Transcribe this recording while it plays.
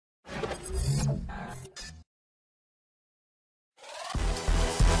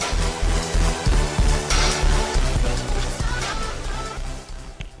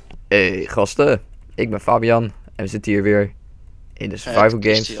Hey gasten, ik ben Fabian en we zitten hier weer in de survival games.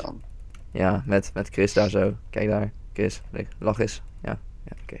 Christian. Ja, met Chris daar zo. Kijk daar, Chris, lach eens. Ja,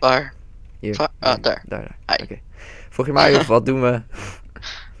 oké. Waar? Hier, Daar. daar. Hi. Oké. Vroeg je mij wat doen we?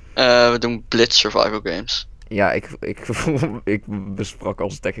 We doen blitz survival games. Ja, ik besprak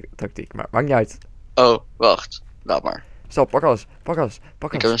als tactiek, maar maakt niet uit. Oh, wacht. Laat maar. Stel, pak alles.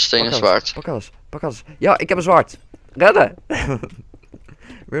 Ik heb een stenen zwaard. Pak alles. Ja, ik heb een zwaard. Redden!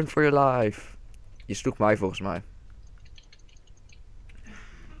 Run for your life. Je sloeg mij volgens mij.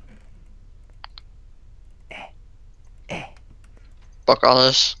 Pak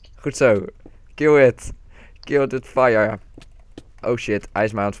alles. Goed zo. Kill it. Kill it with fire. Oh shit, hij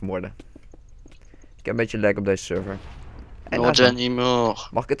is mij aan het vermoorden. Ik heb een beetje lag op deze server. En No Jenny more.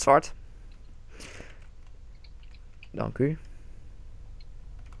 mag ik het zwart? Dank u.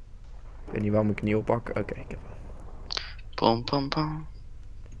 Ik weet niet waarom ik het niet oppak. Oké, ik heb hem. Pom pom pom.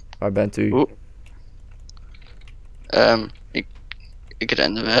 Waar bent u? Oeh. Ik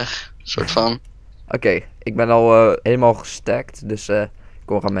rende weg. Soort van. Oké, ik ben al helemaal gestacked, dus ik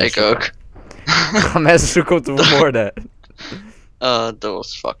kom gaan mensen Ik ook. gaan mensen zoeken om te vermoorden. Dat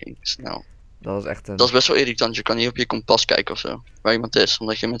was fucking snel. Dat was echt een... Dat is best wel irritant. Je kan niet op je kompas kijken of zo. Waar iemand is,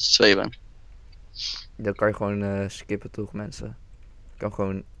 omdat je met z'n tweeën bent. Dan kan je gewoon skippen toch, mensen. Je kan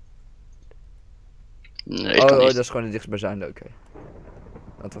gewoon... Nee, dat kan dat niet. is gewoon het dichtstbijzijnde, oké.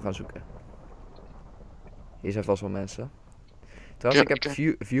 Laten we gaan zoeken. Hier zijn vast wel mensen. Trouwens, Ja, ik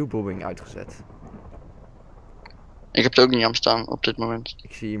heb viewbombing uitgezet. Ik heb het ook niet aan staan op dit moment.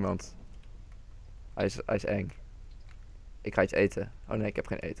 Ik zie iemand. Hij is eng. Ik ga iets eten. Oh nee, ik heb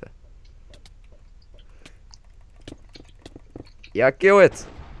geen eten. Ja, kill it!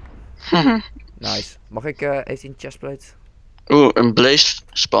 Nice. Mag ik, heeft hij een chestplate? Oeh, een blaze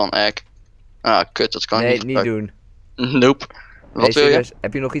spawn egg. Ah, kut, dat kan Nee, niet. niet doen. Nope. Wat Nee, wil je? serieus,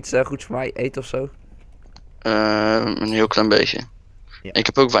 heb je nog iets goeds voor mij? Eten of zo? Een heel klein beetje. Ja. Ik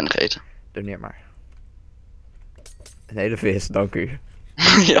heb ook weinig eten. Doneer maar. Een hele vis, dank u.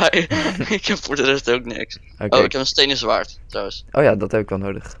 Ja, ik heb voor de rest ook niks. Oké. Oh, ik heb een stenen zwaard, trouwens. Oh ja, dat heb ik wel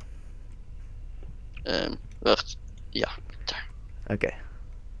nodig. Wacht. Ja, daar. Oké.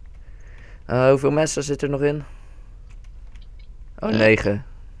 Hoeveel mensen zitten er nog in? Oh, 9.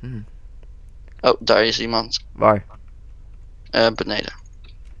 Oh, daar is iemand. Waar? Beneden.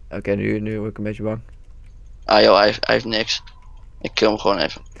 Oké, nu word ik een beetje bang. Ah joh, hij heeft niks. Ik kill hem gewoon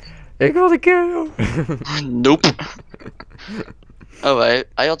even. Ik wil de kill! Nope. Oh,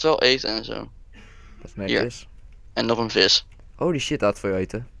 hij had wel eten en zo. Dat is netjes. En nog een vis. Holy shit, dat voor je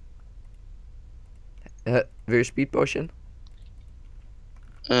eten. Wil je speed potion?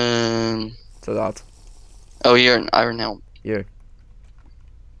 Te laat. Oh, hier een iron helm. Hier.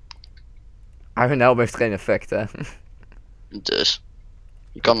 Iron Helm heeft geen effect, hè? Dus.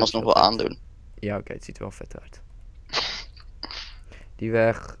 Je kan hem alsnog wel aandoen. Ja, oké, het ziet er wel vet uit. Die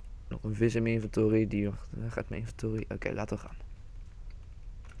weg. Nog een vis in mijn inventory. Die weg uit mijn inventory. Oké, laten we gaan.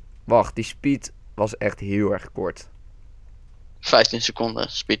 Wacht, die speed was echt heel erg kort. 15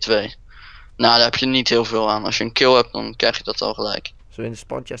 seconden, speed 2. Nou, daar heb je niet heel veel aan. Als je een kill hebt, dan krijg je dat al gelijk. Zullen we in de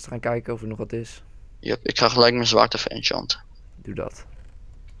spawnchest gaan kijken of er nog wat is? Yep, ik ga gelijk mijn zwaard even enchanten. Doe dat.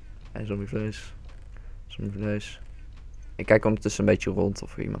 En zombievlees. Zombievlees. Ik kijk ondertussen een beetje rond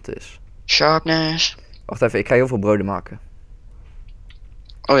of er iemand is. Sharpness. Wacht even, ik ga heel veel broden maken.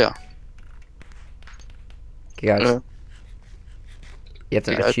 Oh ja. Kijk uit. Je hebt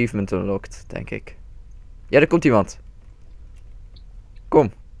een kijk uit. achievement unlocked, denk ik. Ja, er komt iemand.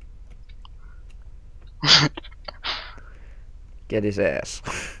 Kom. Get his ass.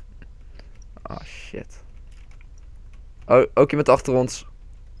 Oh shit. Oh, ook iemand achter ons.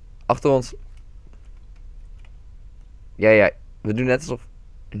 Achter ons. Ja, we doen net alsof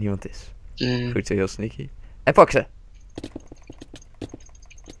er niemand is. Goed zo, heel sneaky. En pak ze.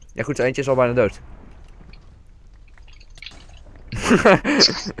 Ja goed zo, eentje is al bijna dood.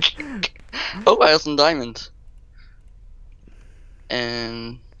 Oh, hij had een diamond.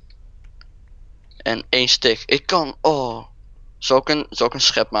 En 1 stick. Ik kan. Oh. Zal ik een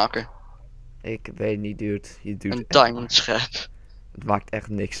schep maken? Ik weet niet, dude. Je doet Een echt diamond maar. schep. Het maakt echt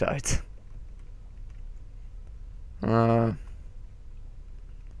niks uit.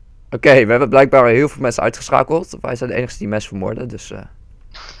 Oké, we hebben blijkbaar heel veel mensen uitgeschakeld. Wij zijn de enigste die mensen vermoorden, dus...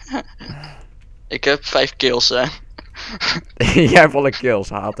 Ik heb 5 kills, hè. Jij hebt alle kills,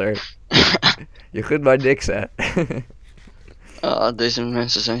 hater. Je gunt mij niks, hè. Deze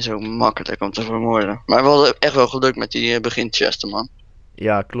mensen zijn zo makkelijk om te vermoorden. Maar we hadden echt wel geluk met die beginchesten, man.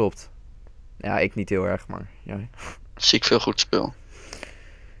 Ja, klopt. Ja, ik niet heel erg, maar ja. Zie ik veel goed speel.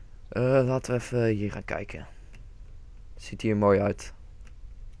 Laten we even hier gaan kijken. Ziet hier mooi uit.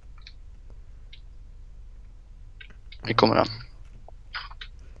 Ik kom eraan.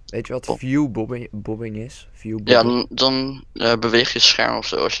 Weet je wat Oh. view bobbing is? View Ja, bobbing. dan beweeg je scherm of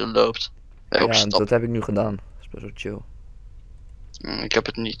zo als je loopt. Op Ja, stap. dat heb ik nu gedaan. Dat is best wel chill. Ik heb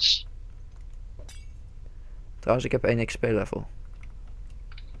het niet. Trouwens, ik heb 1 XP level.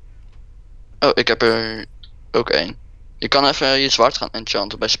 Oh, ik heb er ook 1. Je kan even je zwaard gaan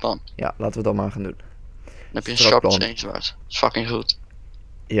enchanten bij spam. Ja, laten we dat maar gaan doen. Dan heb je een Strak sharp plan. 1 zwaard. Dat is fucking goed.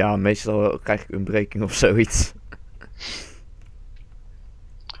 Ja, meestal krijg ik een breking of zoiets.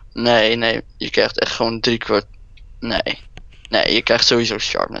 Nee, je krijgt echt gewoon 3/4. Nee, je krijgt sowieso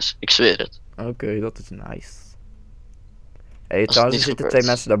sharpness. Ik zweer het. Oké, dat is nice. Hey, het trouwens, er niet zitten gebeurt. 2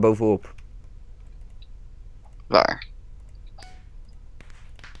 mensen daar bovenop. Waar?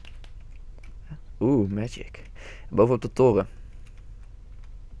 Oeh, magic. Bovenop de toren.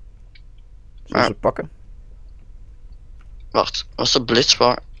 Zullen we Maar- ze pakken? Wacht, was de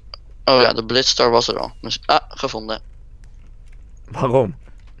blitzbar? Oh ja, de blitzstar was er al. Dus, gevonden. Waarom?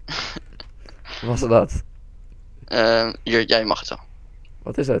 Was dat? Hier, jij mag het al.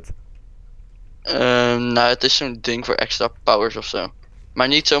 Wat is het? Nou, het is zo'n ding voor extra powers of zo. Maar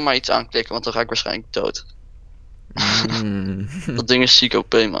niet zomaar iets aanklikken, want dan ga ik waarschijnlijk dood. Mm. Dat ding is ziek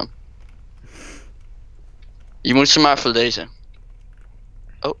OP, man. Je moet ze maar even lezen.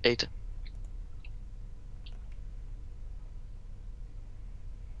 Oh, eten.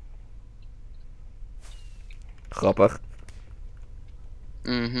 Grappig.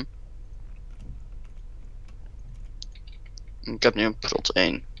 Mhm. Ik heb nu een prot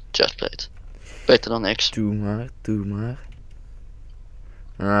 1 chestplate. Beter dan niks. Doe maar.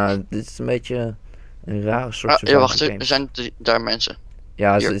 Dit is een beetje een rare soort Ja, wacht, survival er games. zijn daar mensen.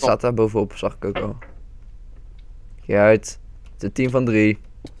 Ja, Hier, ze kom. staat daar bovenop, zag ik ook al. Kijk uit. Het is een team van 3.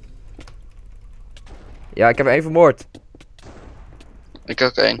 Ja, ik heb er 1 vermoord. Ik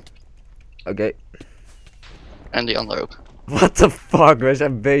ook 1. Oké. En die ander ook. What the fuck, we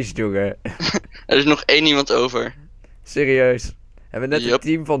zijn beest, jongen. Er is nog 1 iemand over. Serieus. Hebben we net Yup. een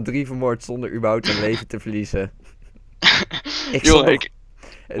team van 3 vermoord zonder überhaupt een leven te verliezen. Ik zat Jongen, nog-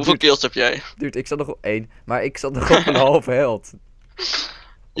 hoeveel Dude, kills heb jij? dude, ik zat nog op 1, maar ik zat nog op een halve held.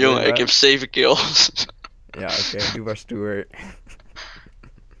 Jongen, Ja. ik heb 7 kills. Ja, oké, doe maar stoer.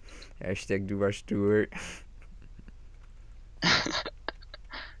 Hashtag doe maar stoer.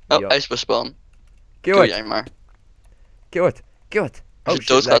 Oh, Ja. ijsbespan. Kill Doe het, jij maar. kill het, kill het. Als Oh je shit,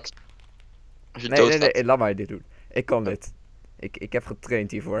 dood lag. gaat. Als je Nee, dood nee, gaat. nee, laat mij dit doen. Ik kan dit. Ik heb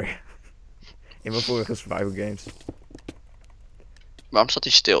getraind hiervoor. In mijn vorige survival games. Waarom staat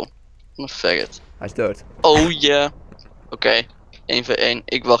hij stil? Wat een faggot. Hij is dood. Oh yeah. Oké, 1v1.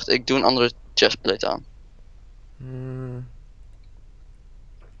 Ik wacht, ik doe een andere chestplate aan.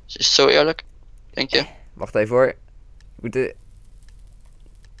 Is het zo eerlijk? Denk je? Wacht even hoor. We moeten...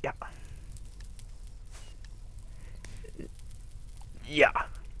 Ja. Ja.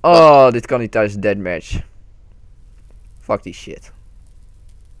 Oh, dit kan niet tijdens een deathmatch. Fuck die shit.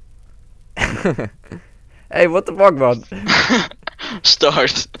 Hey, what the fuck, man?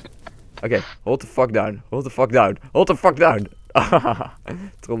 Start. Oké, hold the fuck down. Hold the fuck down. Hold the fuck down.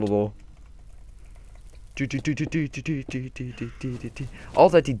 Trollolol.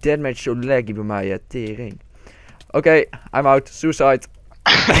 Altijd die deathmatch zo laggy bij mij, tering. Oké, I'm out. Suicide.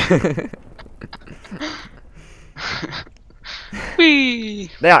 Wee.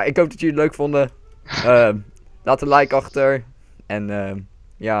 Nou ja, ik hoop dat jullie het leuk vonden. Laat een like achter. En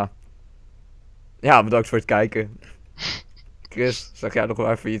ja. Ja, bedankt voor het kijken. Chris, zeg jij nog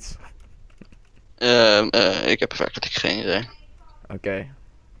wel even iets? Ik heb werkelijk geen idee. Oké.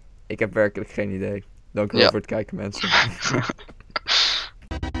 Ik heb werkelijk geen idee. Dank u wel Ja. voor het kijken, mensen.